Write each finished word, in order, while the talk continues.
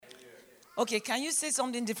Okay, can you say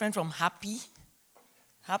something different from happy?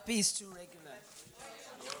 Happy is too regular.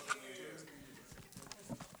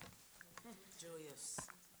 Joyous.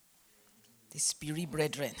 The spirit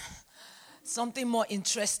brethren. Something more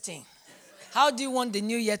interesting. How do you want the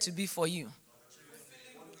new year to be for you?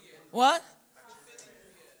 What?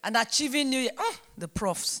 An achieving new year. The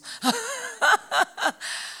profs.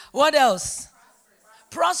 What else?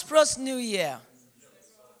 Prosperous new year.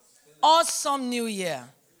 Awesome new year.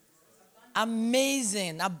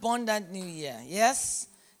 Amazing, abundant new year. Yes?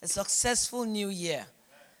 A successful new year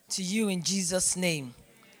to you in Jesus' name.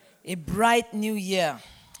 A bright new year.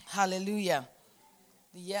 Hallelujah.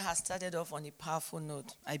 The year has started off on a powerful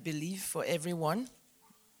note, I believe, for everyone.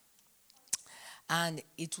 And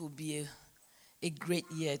it will be a great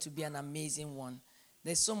year. It will be an amazing one.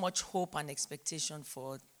 There's so much hope and expectation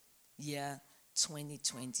for year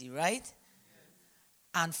 2020, right?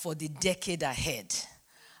 And for the decade ahead.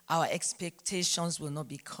 Our expectations will not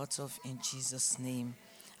be cut off in Jesus' name.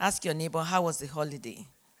 Ask your neighbor, how was the holiday?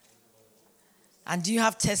 And do you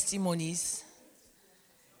have testimonies?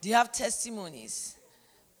 Do you have testimonies?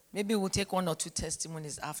 Maybe we'll take one or two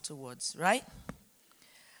testimonies afterwards, right?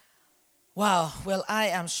 Wow. Well, I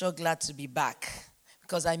am sure glad to be back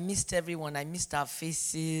because I missed everyone. I missed our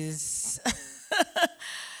faces.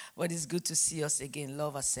 But it's good to see us again,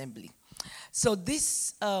 Love Assembly. So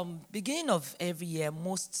this beginning of every year,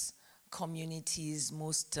 most communities,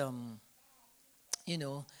 most,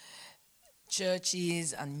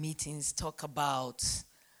 churches and meetings talk about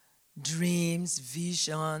dreams,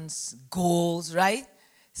 visions, goals, right?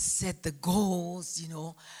 Set the goals,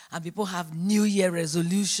 and people have New Year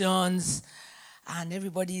resolutions, and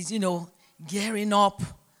everybody's, gearing up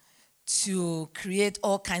to create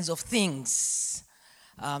all kinds of things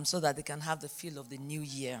so that they can have the feel of the new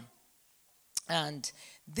year. And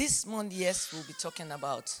this month, yes, we'll be talking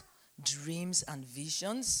about dreams and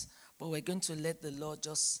visions, but we're going to let the Lord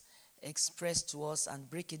just express to us and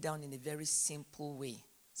break it down in a very simple way.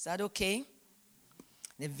 Is that okay?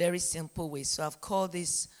 In a very simple way. So I've called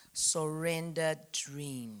this surrendered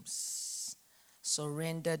dreams.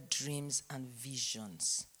 Surrendered dreams and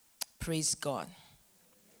visions. Praise God.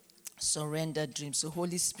 Surrendered dreams. So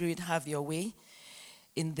Holy Spirit, have your way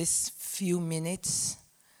in this few minutes,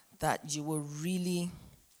 that you will really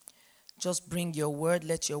just bring your word.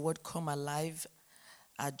 Let your word come alive.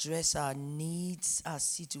 Address our needs, our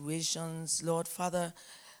situations. Lord, Father,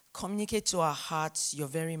 communicate to our hearts your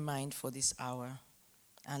very mind for this hour.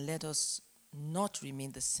 And let us not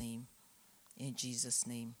remain the same. In Jesus'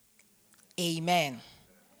 name. Amen.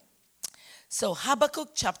 So Habakkuk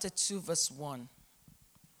chapter 2 verse 1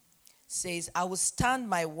 says, I will stand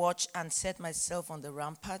my watch and set myself on the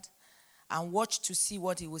rampart and watch to see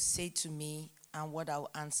what he will say to me and what I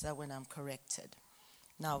will answer when I'm corrected.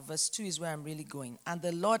 Now, verse 2 is where I'm really going. And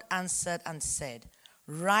the Lord answered and said,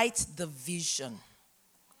 write the vision,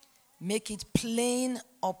 make it plain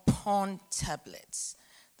upon tablets,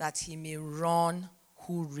 that he may run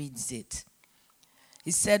who reads it.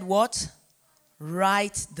 He said what?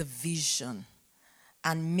 Write the vision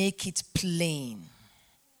and make it plain,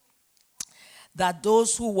 that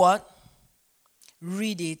those who what?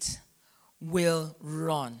 Read it will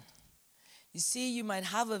run. You see, you might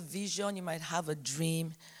have a vision, you might have a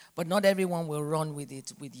dream, but not everyone will run with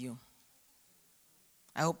it with you.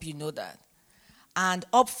 I hope you know that. And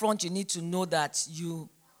up front, you need to know that you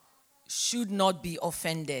should not be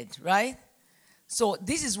offended, right? So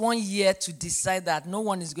this is 1 year to decide that no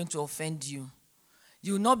one is going to offend you.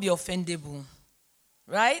 You will not be offendable,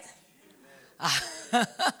 right?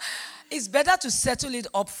 It's better to settle it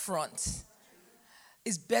up front.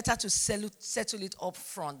 It's better to settle it up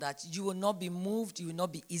front, that you will not be moved, you will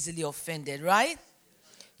not be easily offended, right?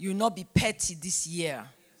 You will not be petty this year.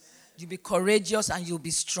 You'll be courageous and you'll be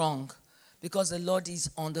strong, because the Lord is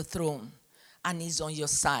on the throne and he's on your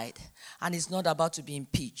side, and he's not about to be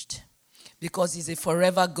impeached, because he's a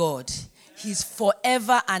forever God. He's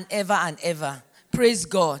forever and ever and ever. Praise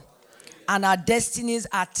God. And our destinies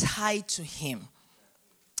are tied to him.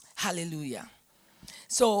 Hallelujah.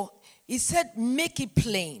 So he said, make it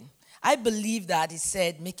plain. I believe that he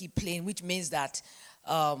said, make it plain, which means that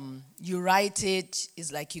you write it,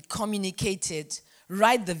 it's like you communicate it.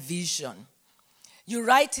 Write the vision. You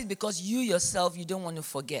write it because you yourself, you don't want to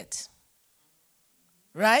forget.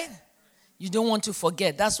 Right? You don't want to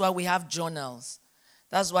forget. That's why we have journals.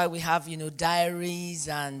 That's why we have, diaries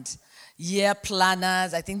and year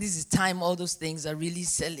planners. I think this is time all those things are really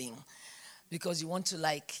selling. Because you want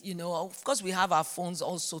to of course we have our phones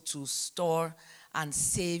also to store and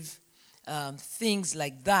save things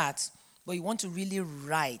like that. But you want to really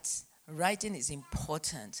write Writing is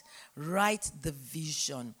important. Write the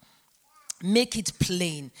vision. Make it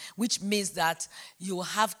plain, which means that you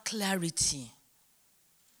have clarity.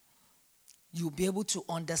 You'll be able to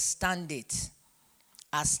understand it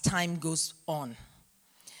as time goes on.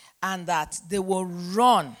 And that they will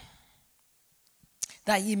run.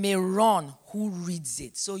 That he may run who reads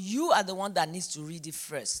it. So you are the one that needs to read it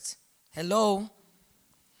first. Hello?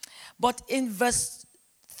 But in verse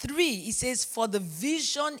 3, it says, for the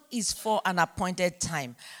vision is for an appointed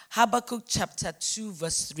time. Habakkuk chapter 2,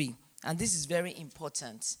 verse 3. And this is very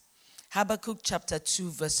important. Habakkuk chapter 2,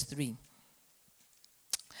 verse 3.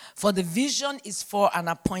 For the vision is for an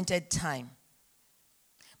appointed time.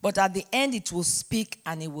 But at the end it will speak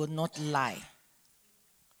and it will not lie.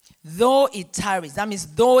 Though it tarries, that means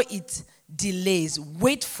though it delays,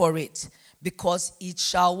 wait for it, because it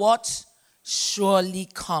shall what? Surely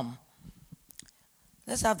come.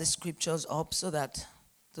 Let's have the scriptures up so that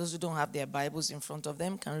those who don't have their Bibles in front of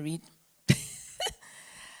them can read.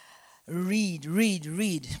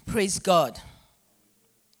 Read. Praise God.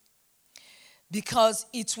 Because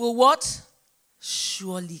it will what?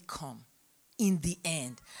 Surely come in the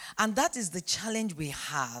end. And that is the challenge we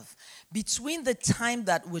have. Between the time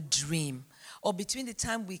that we dream, or between the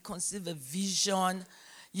time we conceive a vision,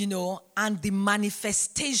 and the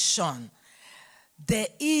manifestation, there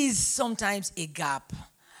is sometimes a gap,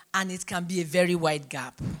 and it can be a very wide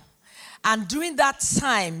gap. And during that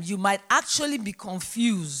time, you might actually be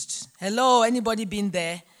confused. Hello, anybody been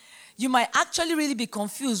there? You might actually really be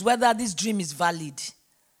confused whether this dream is valid.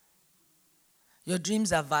 Your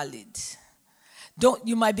dreams are valid.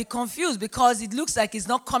 You might be confused because it looks like it's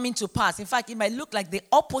not coming to pass. In fact, it might look like the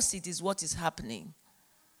opposite is what is happening.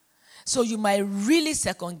 So you might really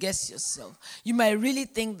second guess yourself. You might really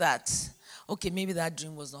think that, okay, maybe that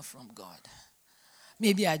dream was not from God.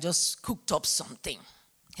 Maybe I just cooked up something.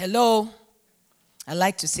 Hello? I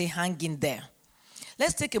like to say hang in there.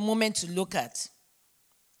 Let's take a moment to look at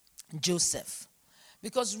Joseph.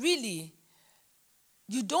 Because really,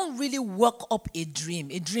 you don't really work up a dream.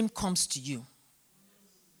 A dream comes to you.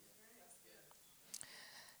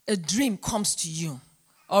 A dream comes to you.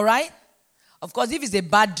 All right? Of course, if it's a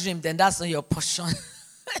bad dream, then that's not your portion.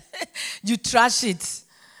 You trash it.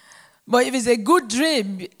 But if it's a good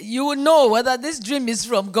dream, you will know whether this dream is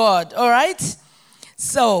from God. All right?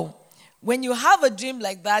 So, when you have a dream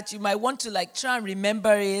like that, you might want to try and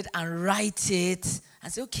remember it and write it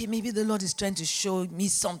and say, okay, maybe the Lord is trying to show me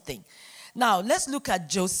something. Now, let's look at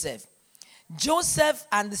Joseph. Joseph,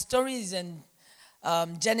 and the story is in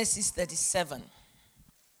Genesis 37.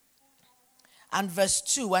 And verse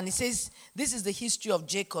 2, and it says, this is the history of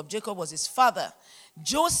Jacob. Jacob was his father.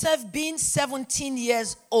 Joseph being 17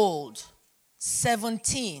 years old.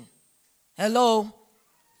 17. Hello?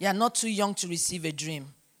 You are not too young to receive a dream.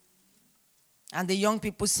 And the young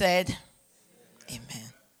people said,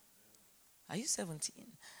 Amen. Are you 17?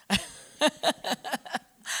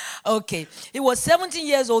 Okay. He was 17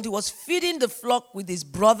 years old. He was feeding the flock with his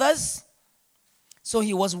brothers. So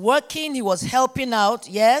he was working. He was helping out.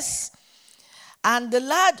 Yes. And the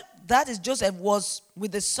lad, that is Joseph, was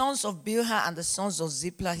with the sons of Bilhah and the sons of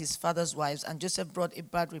Zilpah, his father's wives. And Joseph brought a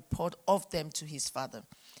bad report of them to his father.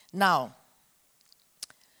 Now,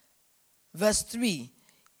 verse 3.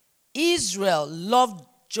 Israel loved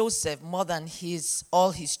Joseph more than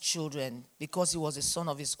all his children because he was a son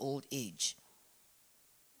of his old age.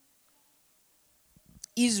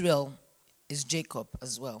 Israel is Jacob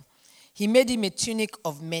as well. He made him a tunic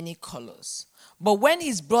of many colors. But when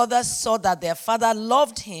his brothers saw that their father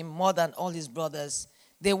loved him more than all his brothers,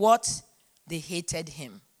 they what? They hated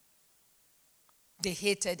him. They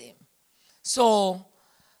hated him. So,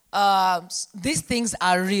 these things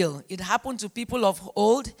are real. It happened to people of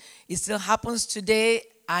old. It still happens today,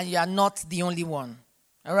 and you are not the only one.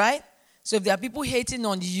 All right? So if there are people hating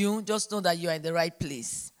on you, just know that you are in the right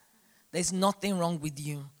place. There's nothing wrong with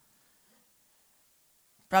you.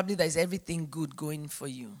 Probably there's everything good going for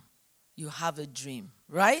you. You have a dream,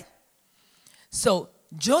 right? So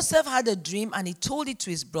Joseph had a dream, and he told it to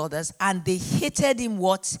his brothers, and they hated him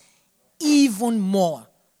what? Even more.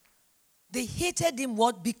 They hated him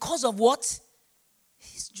what? Because of what?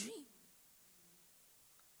 His dream.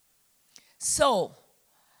 So,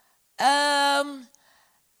 do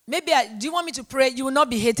you want me to pray? You will not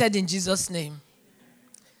be hated in Jesus' name.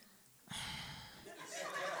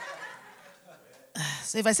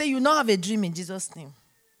 So if I say you will not have a dream in Jesus' name,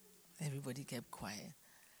 everybody kept quiet.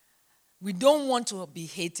 We don't want to be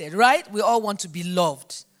hated, right? We all want to be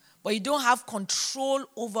loved. But you don't have control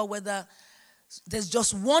over whether there's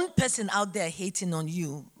just one person out there hating on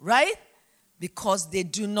you, right? Because they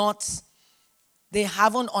do not They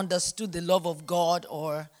haven't understood the love of God,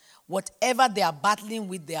 or whatever they are battling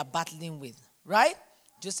with, right?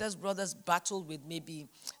 Joseph's brothers battled with maybe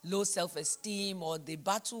low self-esteem, or they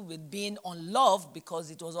battled with being unloved,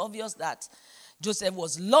 because it was obvious that Joseph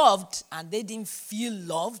was loved and they didn't feel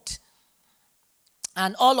loved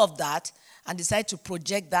and all of that, and decide to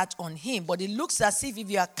project that on him. But it looks as if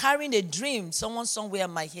you are carrying a dream, someone somewhere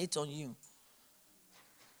might hate on you.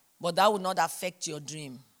 But that will not affect your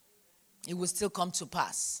dream. It will still come to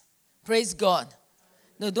pass. Praise God.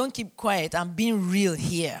 No, don't keep quiet. I'm being real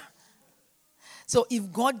here. So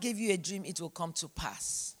if God gave you a dream, it will come to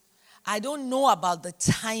pass. I don't know about the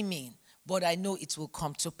timing, but I know it will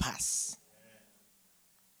come to pass.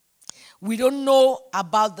 We don't know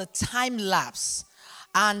about the time lapse.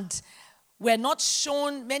 And we're not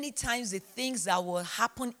shown many times the things that will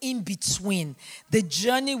happen in between. The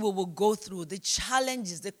journey we will go through, the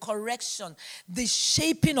challenges, the correction, the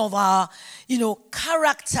shaping of our,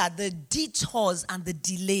 character, the detours and the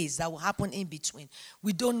delays that will happen in between.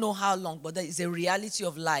 We don't know how long, but that is a reality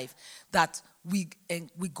of life that we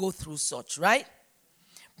go through such, right?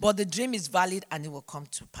 But the dream is valid and it will come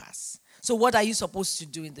to pass. So what are you supposed to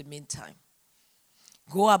do in the meantime?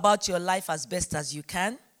 Go about your life as best as you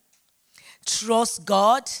can. Trust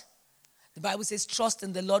God. The Bible says, trust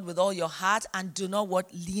in the Lord with all your heart and do not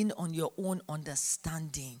lean on your own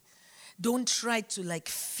understanding. Don't try to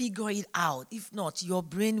figure it out. If not, your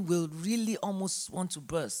brain will really almost want to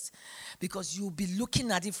burst, because you'll be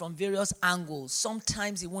looking at it from various angles.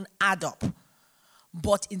 Sometimes it won't add up.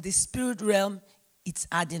 But in the spirit realm, it's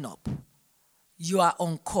adding up. You are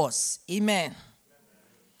on course. Amen.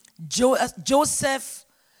 Joseph,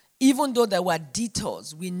 even though there were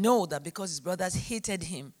detours, we know that because his brothers hated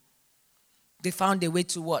him, they found a way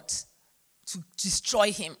to what? To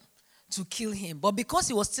destroy him, to kill him. But because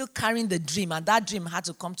he was still carrying the dream, and that dream had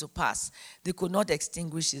to come to pass, they could not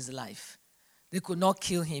extinguish his life. They could not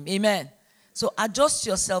kill him. Amen. So adjust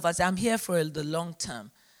yourself and say, I'm here for the long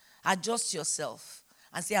term. Adjust yourself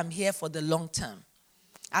and say, I'm here for the long term.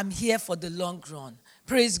 I'm here for the long run.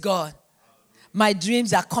 Praise God. My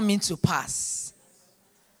dreams are coming to pass.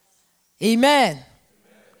 Amen.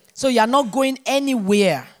 So you're not going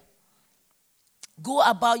anywhere. Go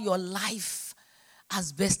about your life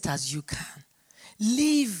as best as you can.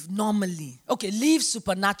 Live normally. Okay, live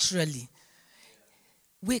supernaturally.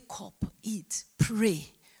 Wake up, eat, pray,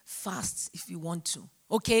 fast if you want to.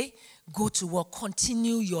 Okay? Go to work.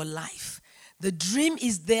 Continue your life. The dream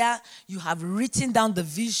is there. You have written down the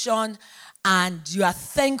vision and you are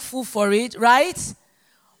thankful for it, right?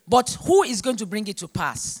 But who is going to bring it to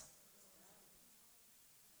pass?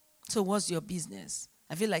 So what's your business?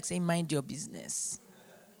 I feel like saying mind your business.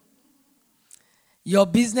 Your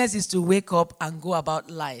business is to wake up and go about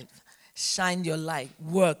life. Shine your light.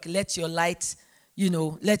 Work. Let your light,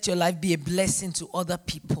 let your life be a blessing to other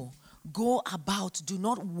people. Go about. Do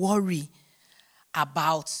not worry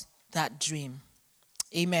about that dream.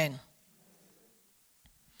 Amen.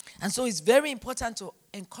 And so it's very important to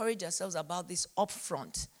encourage ourselves about this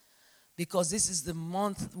upfront, because this is the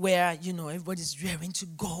month where, everybody's raring to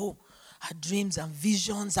go, our dreams and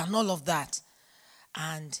visions and all of that.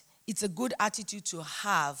 And it's a good attitude to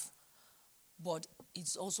have, but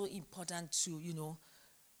it's also important to,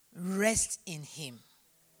 rest in Him.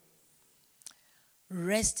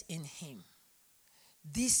 Rest in Him.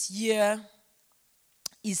 This year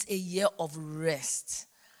is a year of rest.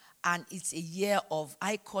 And it's a year of,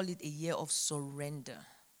 I call it a year of surrender.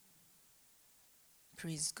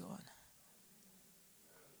 Praise God.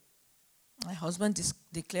 My husband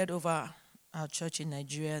declared over our church in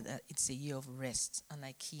Nigeria that it's a year of rest. And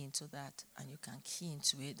I key into that. And you can key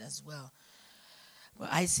into it as well. But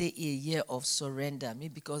I say a year of surrender. Maybe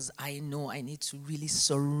because I know I need to really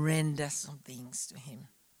surrender some things to Him.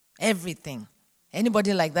 Everything.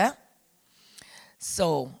 Anybody like that?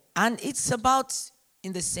 So, and it's about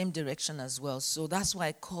in the same direction as well. So that's why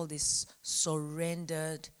I call this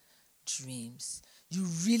surrendered dreams. You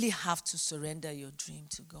really have to surrender your dream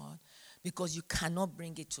to God, because you cannot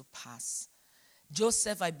bring it to pass.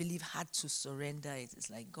 Joseph, I believe, had to surrender it. It's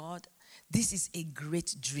like, God, this is a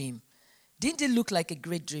great dream. Didn't it look like a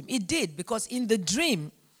great dream? It did, because in the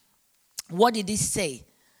dream, what did he say?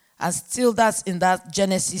 And still that's in that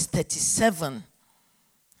Genesis 37,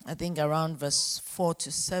 I think around verse 4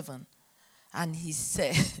 to 7. And he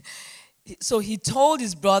said, so he told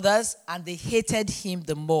his brothers, and they hated him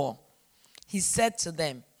the more. He said to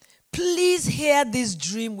them, please hear this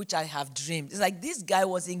dream which I have dreamed. It's like this guy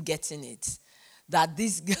wasn't getting it. That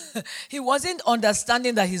this guy, he wasn't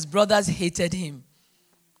understanding that his brothers hated him.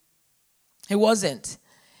 He wasn't.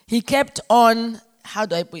 He kept on, how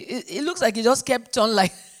do I put it? It looks like he just kept on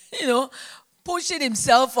like, pushing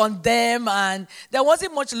himself on them, and there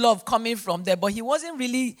wasn't much love coming from them, but he wasn't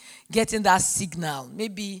really getting that signal.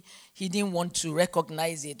 Maybe he didn't want to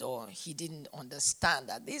recognize it, or he didn't understand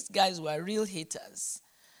that these guys were real haters.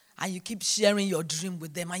 And you keep sharing your dream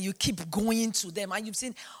with them, and you keep going to them, and you've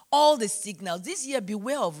seen all the signals. This year,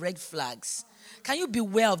 beware of red flags. Can you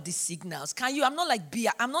beware of these signals? I'm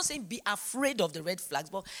not saying be afraid of the red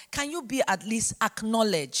flags, but can you be at least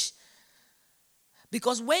acknowledge?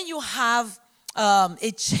 Because when you have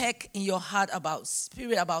a check in your heart about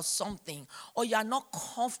spirit, about something, or you are not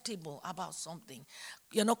comfortable about something,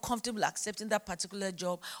 you're not comfortable accepting that particular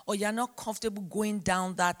job, or you're not comfortable going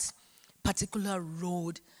down that particular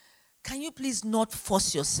road, can you please not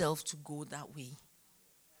force yourself to go that way?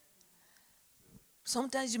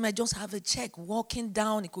 Sometimes you might just have a check walking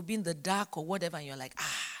down. It could be in the dark or whatever, and you're like,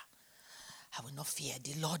 I will not fear.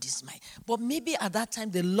 The Lord is mine. But maybe at that time,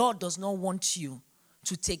 the Lord does not want you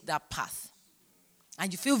to take that path.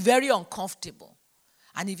 And you feel very uncomfortable.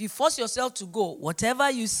 And if you force yourself to go, whatever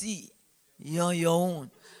you see, you're your own.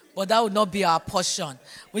 But that would not be our portion.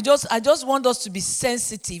 I just want us to be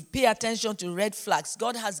sensitive. Pay attention to red flags.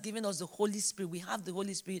 God has given us the Holy Spirit. We have the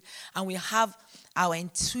Holy Spirit, and we have our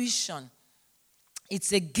intuition.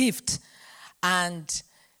 It's a gift. And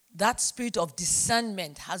that spirit of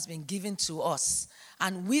discernment has been given to us.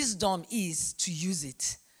 And wisdom is to use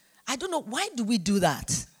it. I don't know, why do we do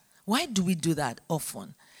that? Why do we do that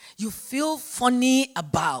often? You feel funny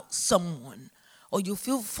about someone, or you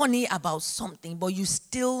feel funny about something, but you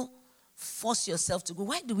still force yourself to go.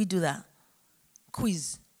 Why do we do that?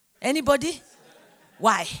 Quiz. Anybody?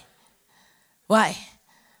 Why? Why?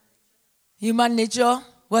 Human nature.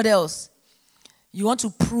 What else? You want to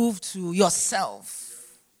prove to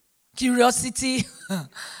yourself. Curiosity.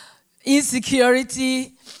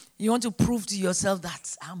 Insecurity. You want to prove to yourself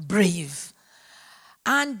that I'm brave.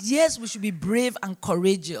 And yes, we should be brave and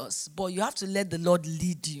courageous, but you have to let the Lord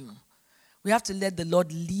lead you. We have to let the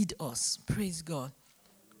Lord lead us. Praise God.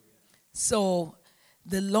 So,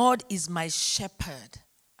 the Lord is my shepherd.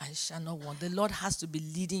 I shall not want. The Lord has to be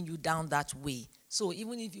leading you down that way. So,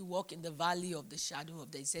 even if you walk in the valley of the shadow of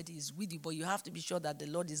death, he said he is with you, but you have to be sure that the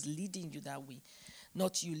Lord is leading you that way,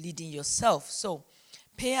 not you leading yourself. So,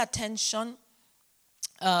 pay attention.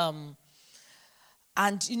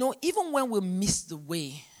 And, even when we miss the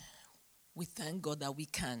way, we thank God that we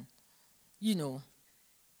can,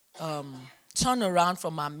 turn around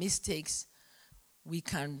from our mistakes. We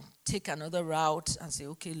can take another route and say,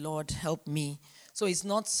 okay, Lord, help me. So it's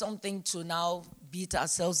not something to now beat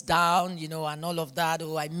ourselves down, and all of that.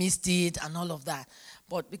 Oh, I missed it and all of that.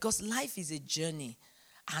 But because life is a journey,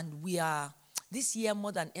 and we are, this year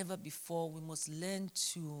more than ever before, we must learn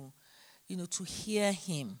to, to hear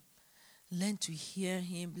him. Learn to hear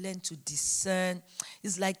him, learn to discern.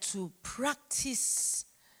 It's like to practice,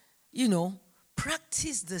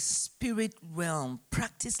 practice the spirit realm.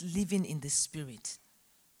 Practice living in the spirit.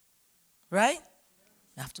 Right?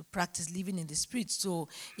 You have to practice living in the spirit. So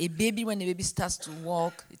when a baby starts to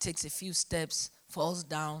walk, it takes a few steps, falls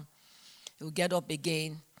down, it will get up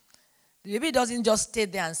again. The baby doesn't just stay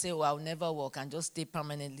there and say, I'll never walk, and just stay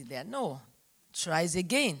permanently there. No. Tries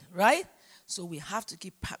again, right? So we have to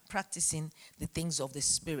keep practicing the things of the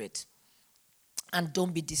Spirit. And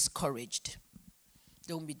don't be discouraged.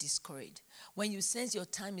 Don't be discouraged. When you sense your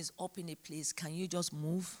time is up in a place, can you just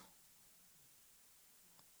move?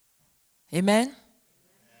 Amen?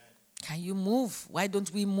 Can you move? Why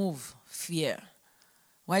don't we move? Fear.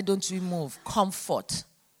 Why don't we move? Comfort.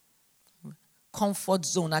 Comfort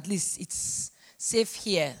zone. At least it's safe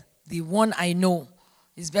here. The one I know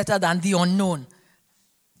is better than the unknown.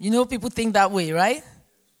 People think that way, right?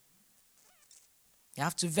 You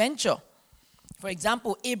have to venture. For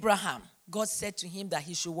example, Abraham, God said to him that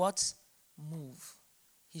he should what? Move.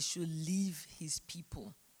 He should leave his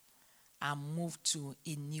people and move to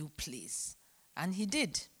a new place. And he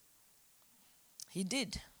did. He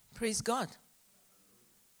did. Praise God.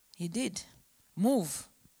 He did. Move.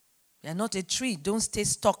 You're not a tree. Don't stay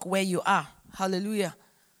stuck where you are. Hallelujah.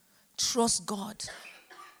 Trust God.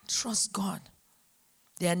 Trust God.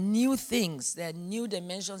 There are new things, there are new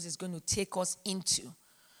dimensions He's going to take us into.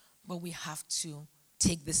 But we have to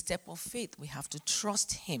take the step of faith. We have to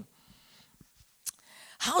trust Him.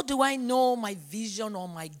 How do I know my vision or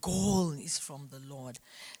my goal is from the Lord?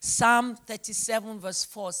 Psalm 37 verse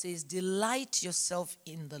 4 says, delight yourself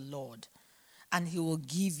in the Lord, and He will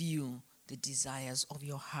give you the desires of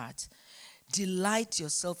your heart. Delight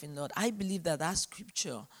yourself in the Lord. I believe that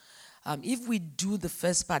scripture if we do the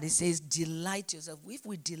first part, it says, delight yourself. If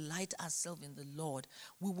we delight ourselves in the Lord,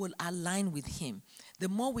 we will align with him. The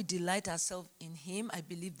more we delight ourselves in him, I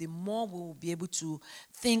believe the more we will be able to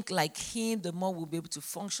think like him, the more we'll be able to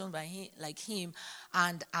function like him,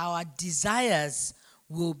 and our desires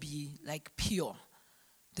will be like pure.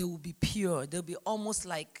 They will be pure. They'll be almost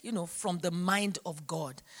like, from the mind of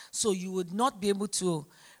God. So you would not be able to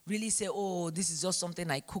really say, oh, this is just something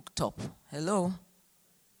I cooked up. Hello?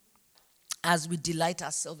 As we delight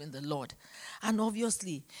ourselves in the Lord. And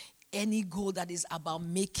obviously, any goal that is about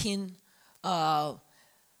making,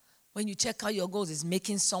 when you check out your goals, is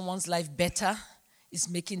making someone's life better, is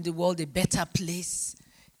making the world a better place,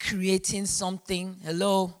 creating something.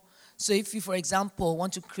 Hello? So if you, for example,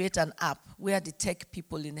 want to create an app, we are the tech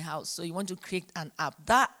people in the house, so you want to create an app.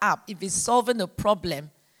 That app, if it's solving a problem,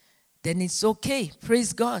 then it's okay.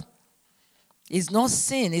 Praise God. It's not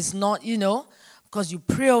sin. It's not, because you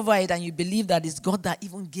pray over it and you believe that it's God that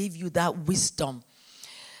even gave you that wisdom.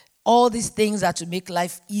 All these things are to make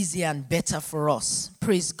life easier and better for us.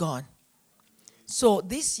 Praise God. So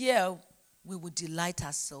this year, we will delight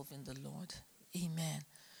ourselves in the Lord. Amen.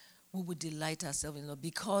 We will delight ourselves in the Lord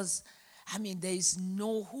because, there is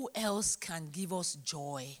who else can give us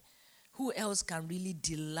joy? Who else can really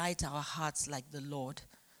delight our hearts like the Lord?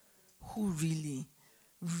 Who really,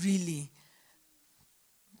 really,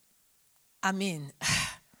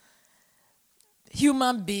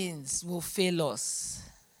 human beings will fail us.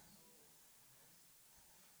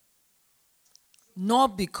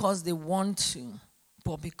 Not because they want to,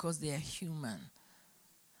 but because they are human.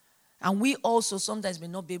 And we also sometimes may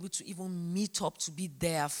not be able to even meet up to be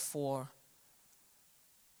there for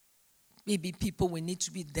maybe people we need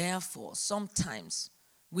to be there for. Sometimes,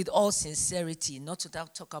 with all sincerity, not to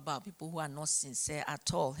talk about people who are not sincere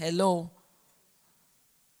at all. Hello?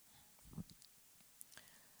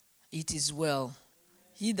 It is well.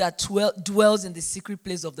 He that dwells in the secret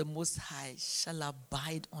place of the Most High shall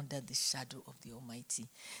abide under the shadow of the Almighty.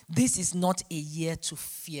 This is not a year to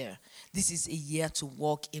fear. This is a year to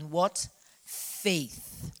walk in what?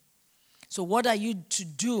 Faith. So what are you to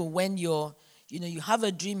do when you have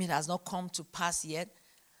a dream, it has not come to pass yet?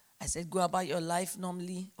 I said, go about your life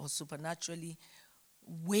normally or supernaturally.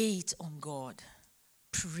 Wait on God.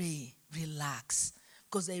 Pray. Relax.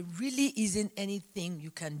 Because there really isn't anything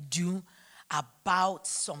you can do about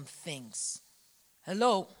some things.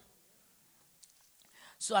 Hello?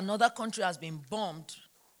 So another country has been bombed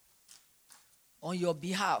on your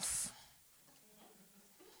behalf.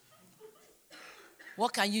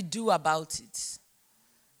 What can you do about it?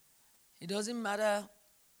 It doesn't matter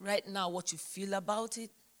right now what you feel about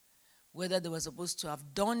it, whether they were supposed to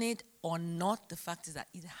have done it or not. The fact is that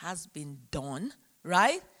it has been done,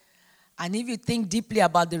 right? And if you think deeply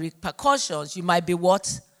about the repercussions, you might be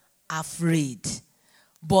what? Afraid.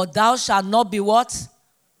 But thou shalt not be what?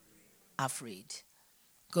 Afraid.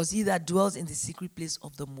 Because he that dwells in the secret place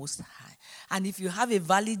of the Most High. And if you have a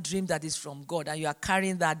valid dream that is from God and you are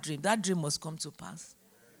carrying that dream must come to pass.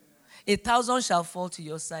 1,000 shall fall to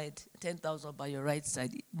your side, 10,000 by your right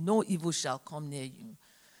side. No evil shall come near you.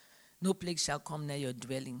 No plague shall come near your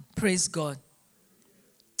dwelling. Praise God.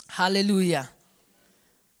 Hallelujah.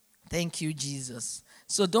 Thank you, Jesus.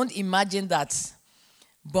 So don't imagine that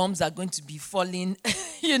bombs are going to be falling.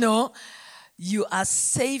 You are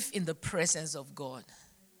safe in the presence of God.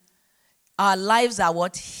 Our lives are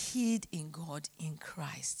what? Hid in God in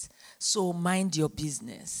Christ. So mind your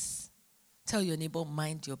business. Tell your neighbor,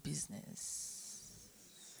 mind your business.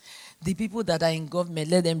 The people that are in government,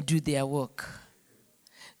 let them do their work.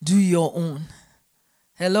 Do your own.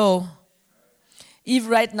 Hello? If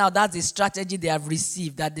right now that's the strategy they have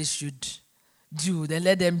received that they should do, then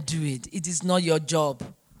let them do it. It is not your job.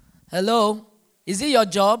 Hello? Is it your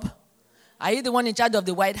job? Are you the one in charge of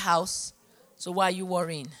the White House? So why are you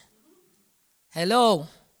worrying? Hello?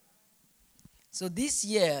 So this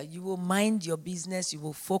year, you will mind your business. You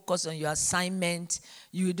will focus on your assignment.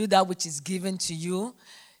 You will do that which is given to you.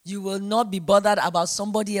 You will not be bothered about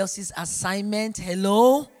somebody else's assignment.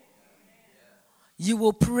 Hello? You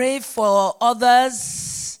will pray for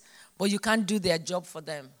others, but you can't do their job for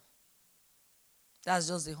them. That's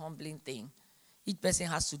just the humbling thing. Each person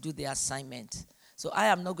has to do their assignment. So I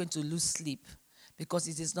am not going to lose sleep because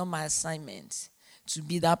it is not my assignment to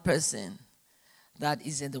be that person that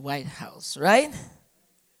is in the White House, right?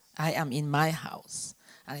 I am in my house,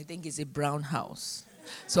 and I think it's a brown house.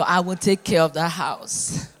 So I will take care of that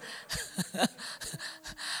house.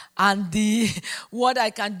 And what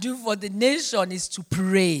I can do for the nation is to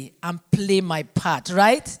pray and play my part,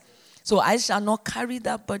 right? So I shall not carry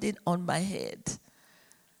that burden on my head.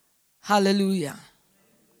 Hallelujah.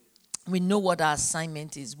 We know what our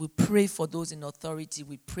assignment is. We pray for those in authority.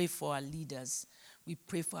 We pray for our leaders. We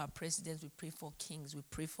pray for our presidents. We pray for kings. We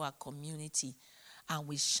pray for our community. And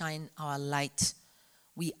we shine our light.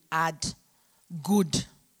 We add good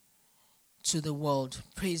to the world.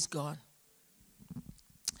 Praise God.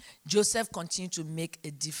 Joseph continued to make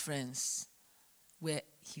a difference where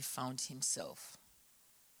he found himself.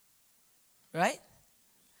 Right?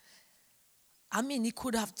 I mean, he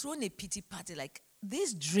could have thrown a pity party like,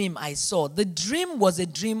 this dream I saw. The dream was a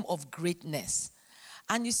dream of greatness.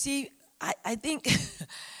 And you see, I think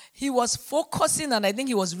he was focusing, and I think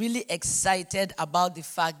he was really excited about the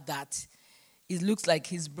fact that it looks like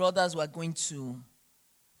his brothers were going to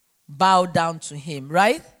bow down to him,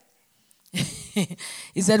 right?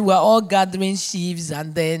 He said, we're all gathering sheaves,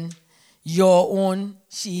 and then your own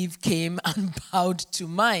sheaf came and bowed to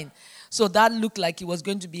mine. So that looked like he was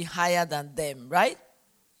going to be higher than them, right?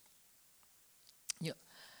 Yeah.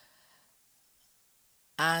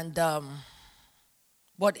 And,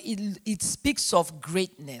 but it speaks of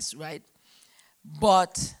greatness, right?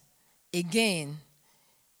 But again,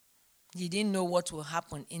 he didn't know what will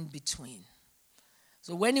happen in between.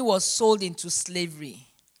 So when he was sold into slavery,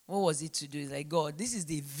 what was it to do? He's like, God, this is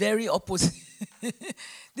the very opposite.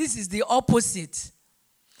 This is the opposite.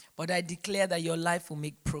 But I declare that your life will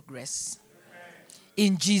make progress.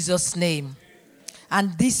 In Jesus' name.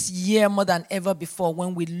 And this year, more than ever before,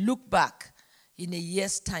 when we look back in a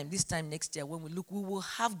year's time, this time next year, when we look, we will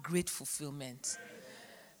have great fulfillment.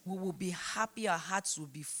 We will be happy. Our hearts will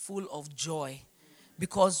be full of joy.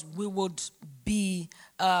 Because we would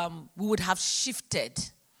have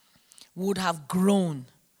shifted. We would have grown.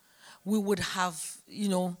 We would have,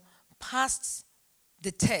 passed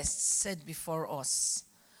the tests set before us.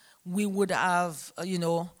 We would have,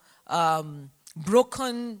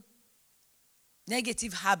 broken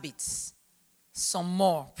negative habits. Some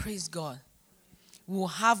more. Praise God. We will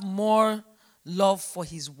have more love for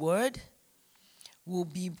his word. We'll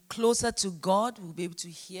be closer to God. We'll be able to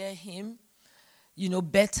hear him,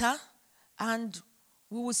 better. And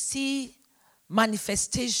we will see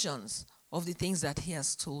manifestations of the things that he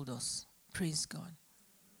has told us. Praise God.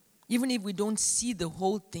 Even if we don't see the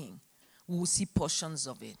whole thing, we will see portions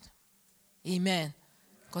of it. Amen.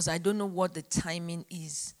 Because I don't know what the timing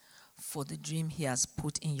is for the dream he has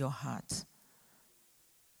put in your heart.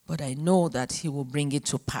 But I know that he will bring it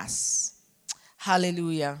to pass.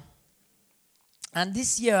 Hallelujah. And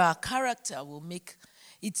this year our character will make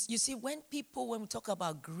it. You see, when we talk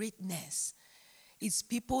about greatness, it's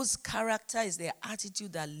people's character, is their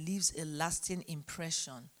attitude that leaves a lasting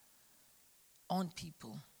impression on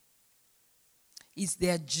people. It's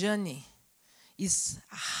their journey. It's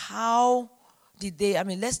how did they,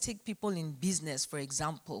 let's take people in business, for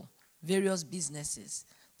example, various businesses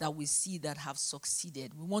that we see that have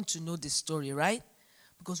succeeded. We want to know the story, right?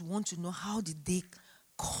 Because we want to know how did they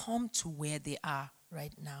come to where they are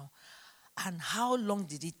right now? And how long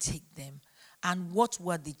did it take them? And what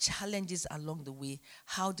were the challenges along the way?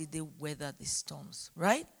 How did they weather the storms,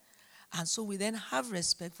 right? And so we then have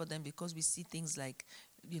respect for them because we see things like,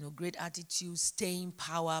 great attitude, staying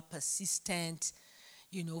power, persistent,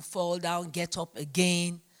 fall down, get up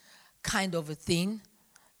again, kind of a thing.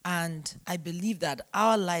 And I believe that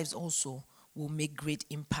our lives also will make great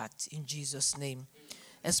impact in Jesus' name.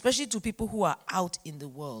 Especially to people who are out in the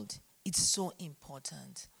world. It's so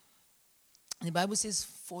important. The Bible says,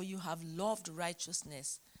 for you have loved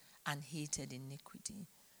righteousness and hated iniquity.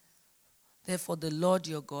 Therefore, the Lord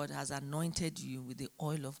your God has anointed you with the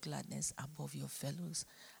oil of gladness above your fellows.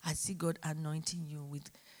 I see God anointing you with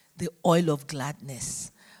the oil of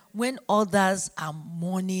gladness. When others are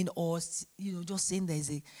mourning or, just saying there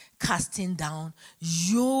is a casting down,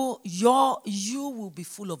 you will be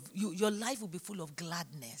full of, your life will be full of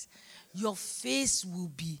gladness. Your face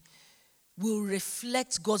will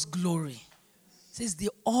reflect God's glory. It says the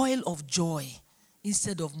oil of joy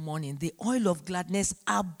instead of mourning, the oil of gladness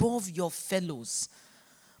above your fellows.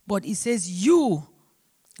 But it says you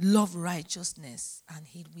love righteousness and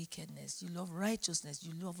hate wickedness. You love righteousness,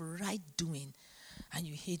 you love right doing, and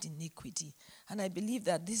you hate iniquity. And I believe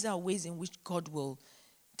that these are ways in which God will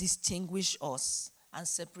distinguish us and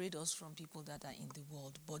separate us from people that are in the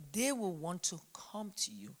world. But they will want to come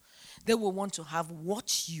to you. They will want to have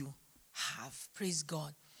what you have. Praise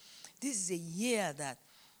God. This is a year that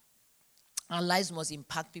our lives must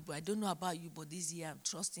impact people. I don't know about you, but this year I'm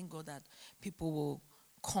trusting God that people will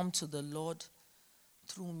come to the Lord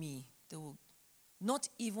through me. They will not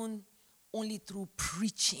even only through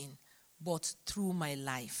preaching, but through my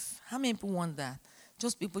life. How many people want that?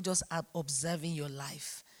 Just people just observing your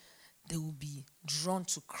life. they will be drawn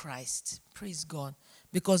to Christ. Praise God.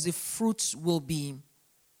 Because the fruits will be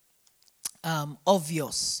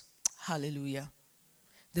obvious. Hallelujah.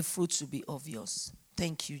 The fruits will be obvious.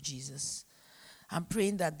 Thank you, Jesus. I'm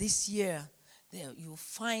praying that this year you'll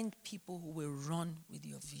find people who will run with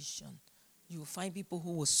your vision. You'll find people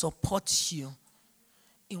who will support you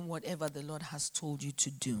in whatever the Lord has told you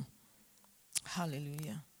to do.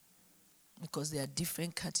 Hallelujah. Because there are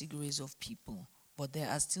different categories of people, but there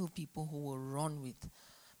are still people who will run with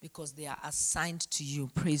because they are assigned to you.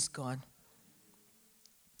 Praise God.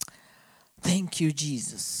 Thank you,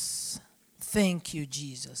 Jesus. Thank you,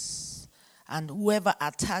 Jesus. And whoever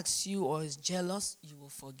attacks you or is jealous, you will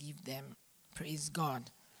forgive them. Praise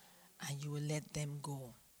God. And you will let them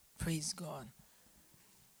go. Praise God.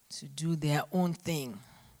 To do their own thing.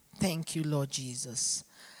 Thank you, Lord Jesus.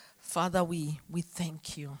 Father, we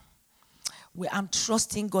thank you. I'm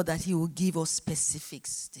trusting God that He will give us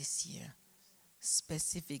specifics this year.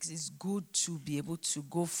 Specifics. It's good to be able to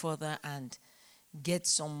go further and get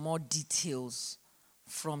some more details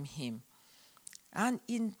from Him. And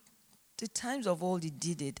in the times of old, He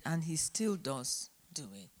did it, and He still does do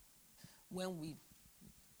it. When we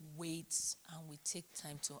wait and we take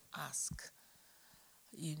time to ask,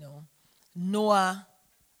 Noah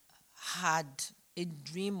had a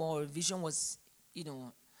dream or a vision was,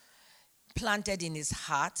 planted in his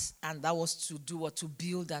heart, and that was to do what? To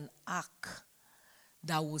build an ark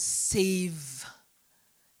that would save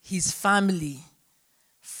his family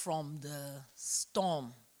from the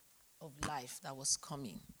storm of life that was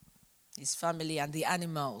coming. His family and the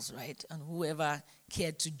animals, right? And whoever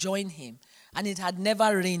cared to join him. And it had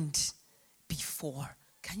never rained before.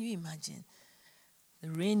 Can you imagine? The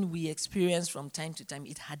rain we experience from time to time,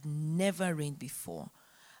 it had never rained before.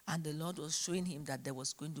 And the Lord was showing him that there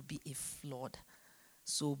was going to be a flood.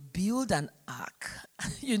 So build an ark,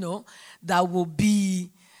 that will be,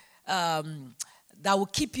 that will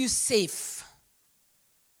keep you safe.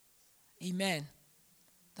 Amen.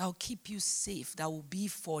 That will keep you safe. That will be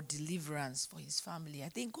for deliverance for his family. I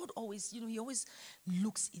think God always, He always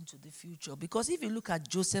looks into the future. Because if you look at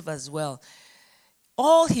Joseph as well,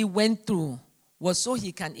 all he went through was so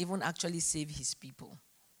he can even actually save his people.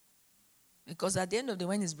 Because at the end of the day,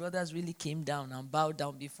 when his brothers really came down and bowed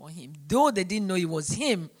down before him, though they didn't know it was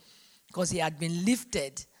him, because he had been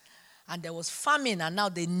lifted, and there was famine, and now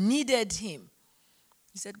they needed him.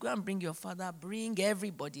 He said, go and bring your father, bring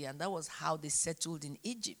everybody. And that was how they settled in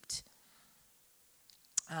Egypt.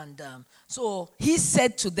 And so he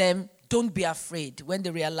said to them, don't be afraid. When they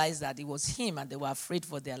realized that it was him and they were afraid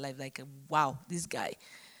for their life, like, wow, this guy,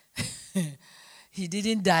 he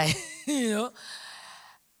didn't die,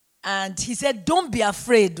 And he said, don't be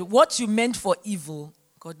afraid. What you meant for evil,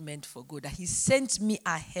 God meant for good. He sent me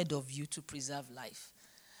ahead of you to preserve life.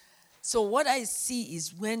 So what I see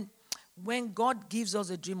is when God gives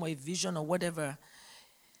us a dream or a vision or whatever,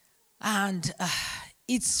 and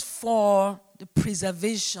it's for the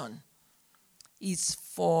preservation, it's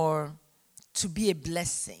for to be a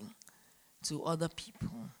blessing to other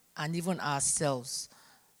people and even ourselves.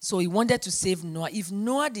 So he wanted to save Noah. If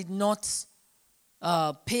Noah did not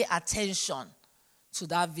pay attention to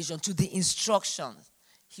that vision, to the instructions,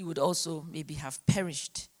 he would also maybe have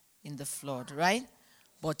perished in the flood, right?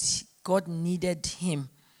 But God needed him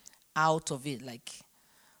out of it. Like,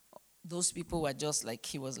 those people were just like,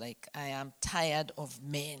 he was like, I am tired of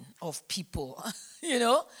men, of people. He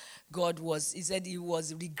said he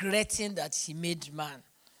was regretting that he made man.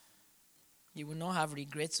 He will not have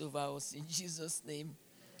regrets over us in Jesus' name.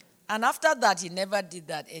 And after that, he never did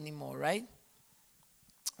that anymore, right?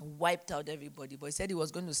 Wiped out everybody. But he said he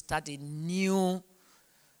was going to start a new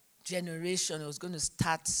generation. He was going to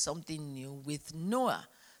start something new with Noah.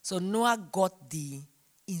 So Noah got the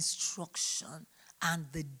instruction and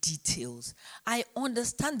the details. I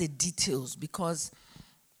understand the details because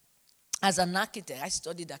as an architect, I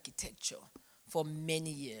studied architecture for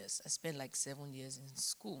many years. I spent like 7 years in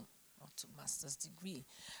school up to master's degree.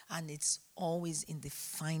 And it's always in the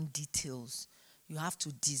fine details. You have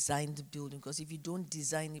to design the building, because if you don't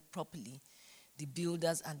design it properly, the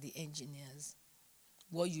builders and the engineers,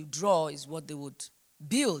 what you draw is what they would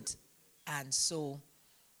build. And so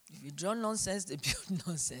if you draw nonsense, they build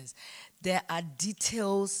nonsense. There are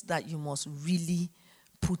details that you must really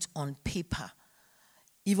put on paper,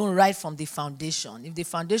 even right from the foundation. If the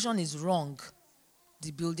foundation is wrong,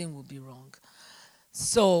 the building will be wrong.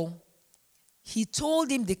 So he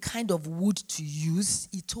told him the kind of wood to use.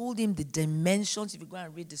 He told him the dimensions. If you go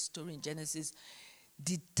and read the story in Genesis,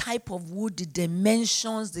 the type of wood, the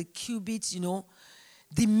dimensions, the cubits,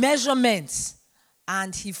 the measurements.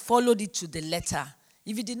 And he followed it to the letter.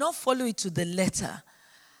 If he did not follow it to the letter,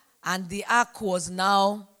 and the ark was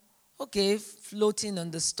now, floating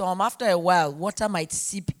on the storm, after a while, water might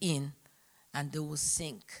seep in and they will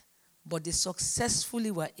sink. But they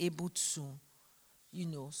successfully were able to,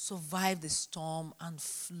 survive the storm and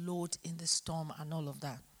float in the storm and all of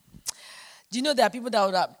that. Do you know there are people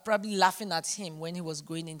that were probably laughing at him when he was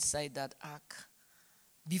going inside that ark?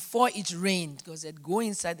 Before it rained, because they'd go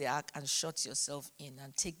inside the ark and shut yourself in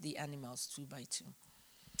and take the animals 2 by 2.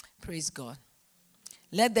 Praise God.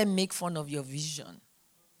 Let them make fun of your vision.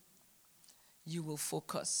 You will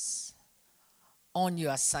focus on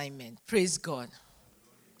your assignment. Praise God.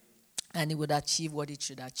 And it would achieve what it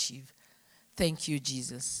should achieve. Thank you,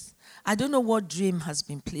 Jesus. I don't know what dream has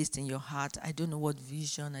been placed in your heart. I don't know what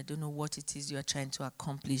vision. I don't know what it is you are trying to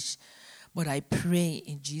accomplish. But I pray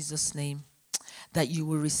in Jesus' name that you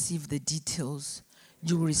will receive the details.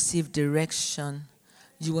 You will receive direction.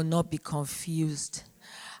 You will not be confused.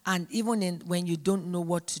 And even when you don't know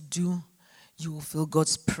what to do, you will feel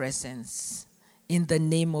God's presence in the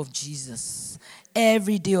name of Jesus.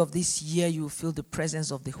 Every day of this year, you will feel the presence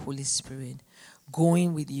of the Holy Spirit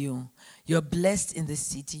going with you. You're blessed in the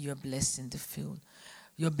city. You're blessed in the field.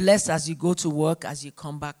 You're blessed as you go to work, as you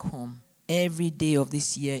come back home. Every day of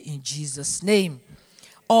this year, in Jesus' name.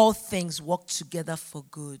 All things work together for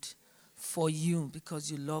good for you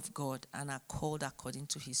because you love God and are called according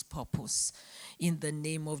to his purpose. In the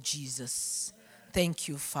name of Jesus. Thank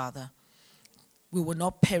you, Father. We will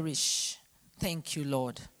not perish. Thank you,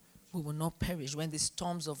 Lord. We will not perish. When the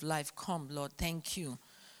storms of life come, Lord, thank you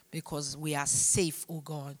because we are safe, oh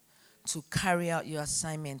God, to carry out your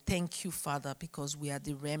assignment. Thank you, Father, because we are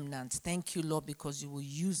the remnant. Thank you, Lord, because you will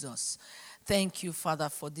use us. Thank you, Father,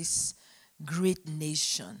 for this great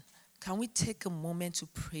nation. Can we take a moment to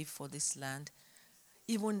pray for this land?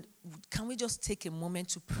 Can we just take a moment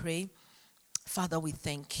to pray? Father, we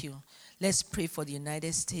thank you. Let's pray for the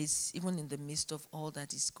United States, even in the midst of all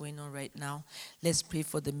that is going on right now. Let's pray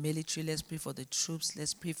for the military. Let's pray for the troops.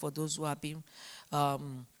 Let's pray for those who are being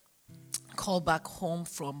called back home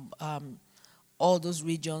from all those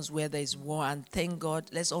regions where there is war. And thank God,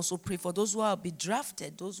 let's also pray for those who will be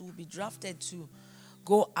drafted, to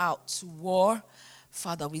go out to war.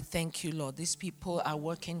 Father, we thank you, Lord. These people are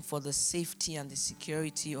working for the safety and the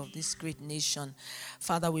security of this great nation.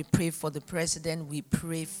 Father, we pray for the president. We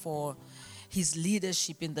pray for his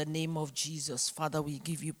leadership in the name of Jesus. Father, we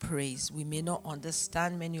give you praise. We may not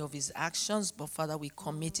understand many of his actions, but Father, we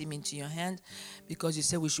commit him into your hand because you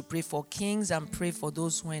said we should pray for kings and pray for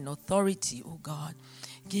those who are in authority, oh God.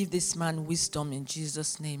 Give this man wisdom in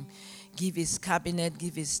Jesus' name. Give his cabinet,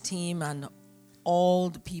 give his team, and all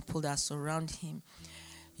the people that surround him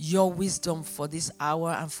your wisdom for this hour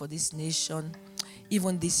and for this nation,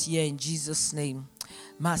 even this year in Jesus' name.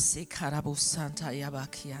 Let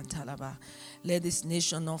this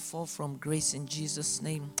nation not fall from grace in Jesus'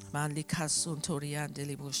 name.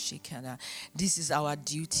 This is our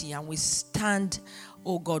duty, and we stand,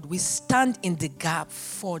 oh God, we stand in the gap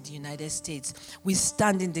for the United States. We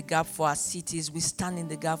stand in the gap for our cities. We stand in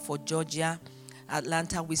the gap for Georgia,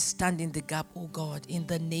 Atlanta. We stand in the gap, oh God, in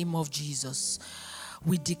the name of Jesus.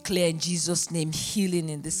 We declare in Jesus' name healing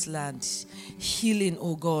in this land. Healing,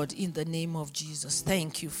 oh God, in the name of Jesus.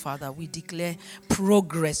 Thank you, Father. We declare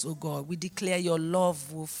progress, oh God. We declare your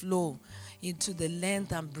love will flow into the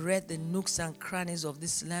length and breadth, the nooks and crannies of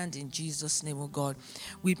this land in Jesus' name, oh God.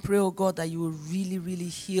 We pray, oh God, that you will really, really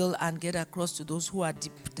heal and get across to those who are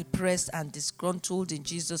depressed and disgruntled in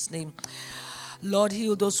Jesus' name. Lord,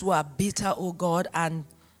 heal those who are bitter, oh God, and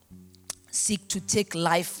seek to take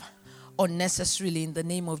life unnecessarily in the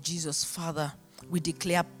name of Jesus. Father, we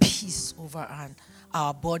declare peace over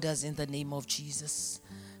our borders in the name of Jesus.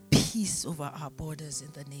 Peace over our borders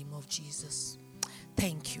in the name of Jesus.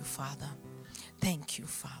 Thank you, Father. Thank you,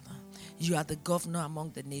 Father. You are the governor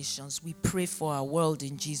among the nations. We pray for our world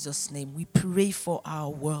in Jesus' name. We pray for our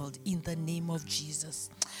world in the name of Jesus.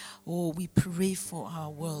 Oh, we pray for our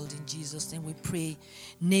world in Jesus' name. We pray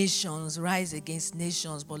nations rise against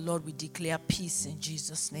nations, but Lord, we declare peace in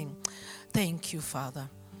Jesus' name. Thank you, Father.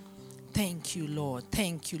 Thank you, Lord.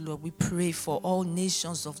 Thank you, Lord. We pray for all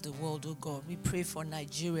nations of the world, oh God. We pray for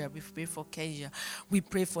Nigeria. We pray for Kenya. We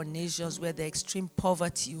pray for nations where there's extreme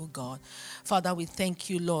poverty, oh God. Father, we thank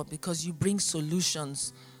you, Lord, because you bring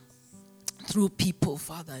solutions through people,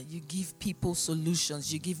 Father. You give people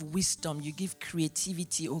solutions. You give wisdom. You give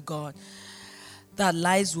creativity, oh God. That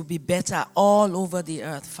lives will be better all over the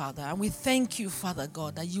earth, Father. And we thank you, Father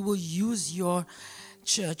God, that you will use your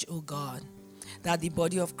church, oh God. That the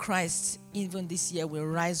body of Christ, even this year, will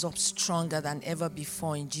rise up stronger than ever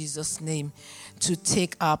before in Jesus' name to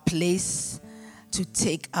take our place to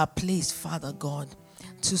take our place, Father God,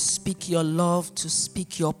 to speak your love, to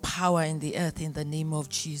speak your power in the earth in the name of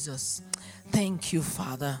Jesus. Thank you,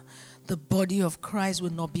 Father. The body of Christ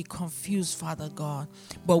will not be confused, Father God,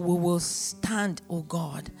 but we will stand, oh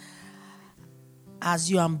God,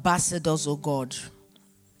 as your ambassadors, oh God.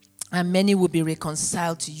 And many will be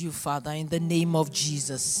reconciled to you, Father, in the name of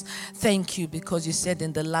Jesus. Thank you, because you said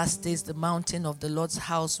in the last days the mountain of the Lord's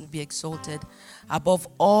house will be exalted above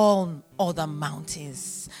all other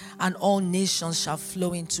mountains, and all nations shall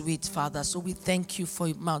flow into it, Father. So we thank you for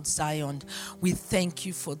Mount Zion. We thank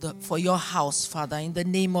you for your house, Father, in the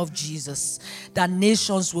name of Jesus, that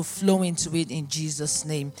nations will flow into it in Jesus'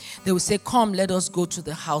 name. They will say, come, let us go to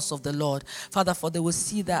the house of the Lord. Father, for they will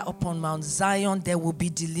see that upon Mount Zion there will be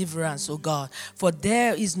deliverance, oh God. For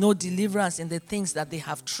there is no deliverance in the things that they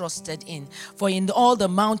have trusted in. For in all the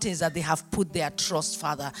mountains that they have put their trust,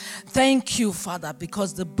 Father. Thank you, Father,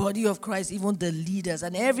 because the body of Christ, even the leaders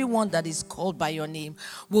and everyone that is called by your name,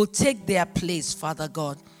 will take their place, Father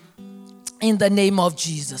God, in the name of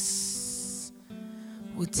Jesus.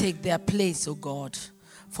 Will take their place, oh God,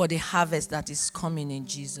 for the harvest that is coming in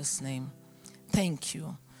Jesus' name. Thank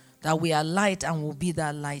you that we are light and will be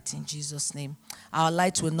that light in Jesus' name. Our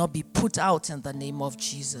light will not be put out in the name of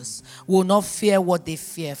Jesus. We will not fear what they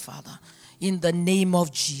fear, Father. In the name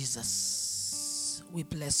of Jesus, we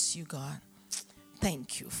bless you, God.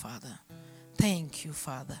 Thank you, Father. Thank you,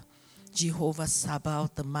 Father. Jehovah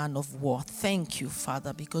Sabaoth, the man of war. Thank you,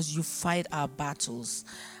 Father, because you fight our battles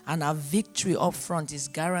and our victory up front is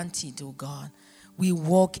guaranteed, oh God. We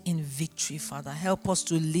walk in victory, Father. Help us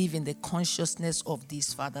to live in the consciousness of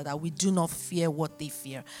this, Father, that we do not fear what they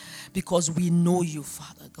fear, because we know you,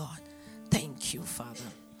 Father God. Thank you, Father.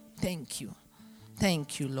 Thank you.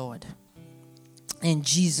 Thank you, Lord. In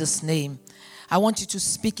Jesus' name, I want you to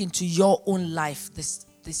speak into your own life this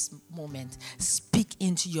moment. Speak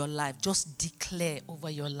into your life. Just declare over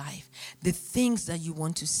your life the things that you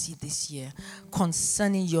want to see this year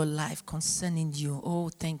concerning your life, concerning you. Oh,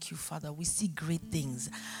 thank you, Father. We see great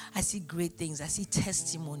things. I see great things. I see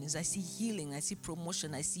testimonies. I see healing. I see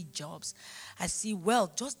promotion. I see jobs. I see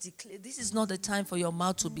wealth. Just declare. This is not the time for your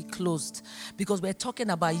mouth to be closed, because we're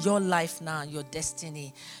talking about your life now, your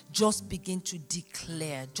destiny. Just begin to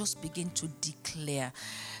declare. Just begin to declare.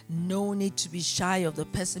 No need to be shy of the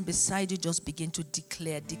person beside you. Just begin to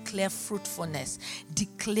declare. Declare fruitfulness.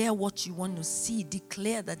 Declare what you want to see.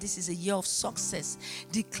 Declare that this is a year of success.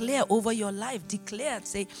 Declare over your life. Declare and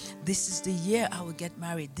say, this is the year I will get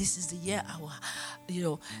married. This is the year I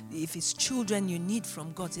will, if it's children you need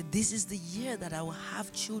from God, say, this is the year that I will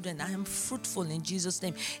have children. I am fruitful in Jesus'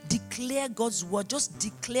 name. Declare God's word. Just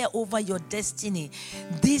declare over your destiny.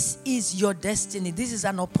 This is your destiny. This is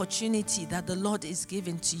an opportunity that the Lord is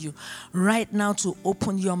giving to you right now to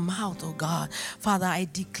open your mouth, oh God. Father, I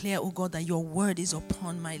declare, oh God, that your word is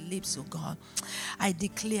upon my lips, oh God. I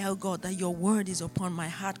declare, oh God, that your word is upon my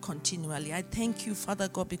heart continually. I thank you, Father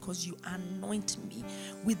God, because you anoint me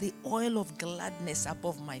with the oil of gladness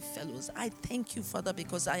above my fellows. I thank you, Father,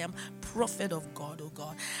 because I am prophet of God, oh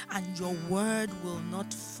God, and your word will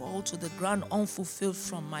not fall to the ground unfulfilled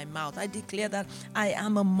from my mouth. I declare that I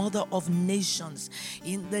am a mother of nations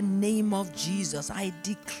in the name of Jesus. I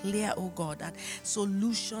declare, oh God, that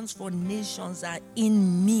solutions for nations are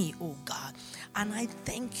in me, oh God. And I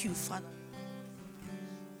thank you, Father.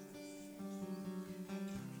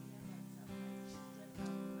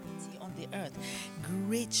 On the earth,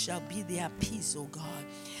 great shall be their peace, oh God.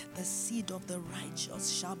 The seed of the righteous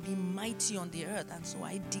shall be mighty on the earth. And so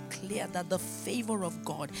I declare that the favor of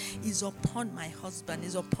God is upon my husband,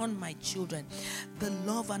 is upon my children. The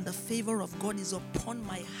love and the favor of God is upon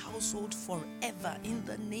my household forever. In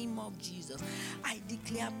the name of Jesus, I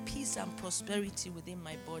declare peace and prosperity within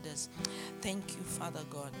my borders. Thank you, Father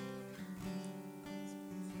God.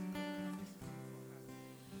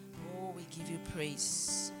 Oh, we give you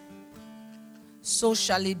praise. So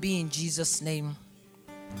shall it be in Jesus' name.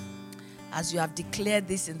 As you have declared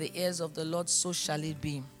this in the ears of the Lord, so shall it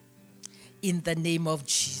be. In the name of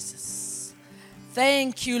Jesus.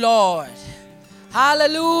 Thank you, Lord.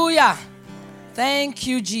 Hallelujah. Thank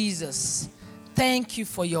you, Jesus. Thank you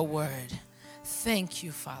for your word. Thank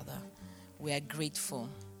you, Father. We are grateful.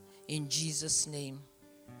 In Jesus' name.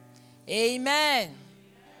 Amen.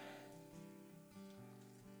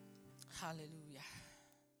 Hallelujah.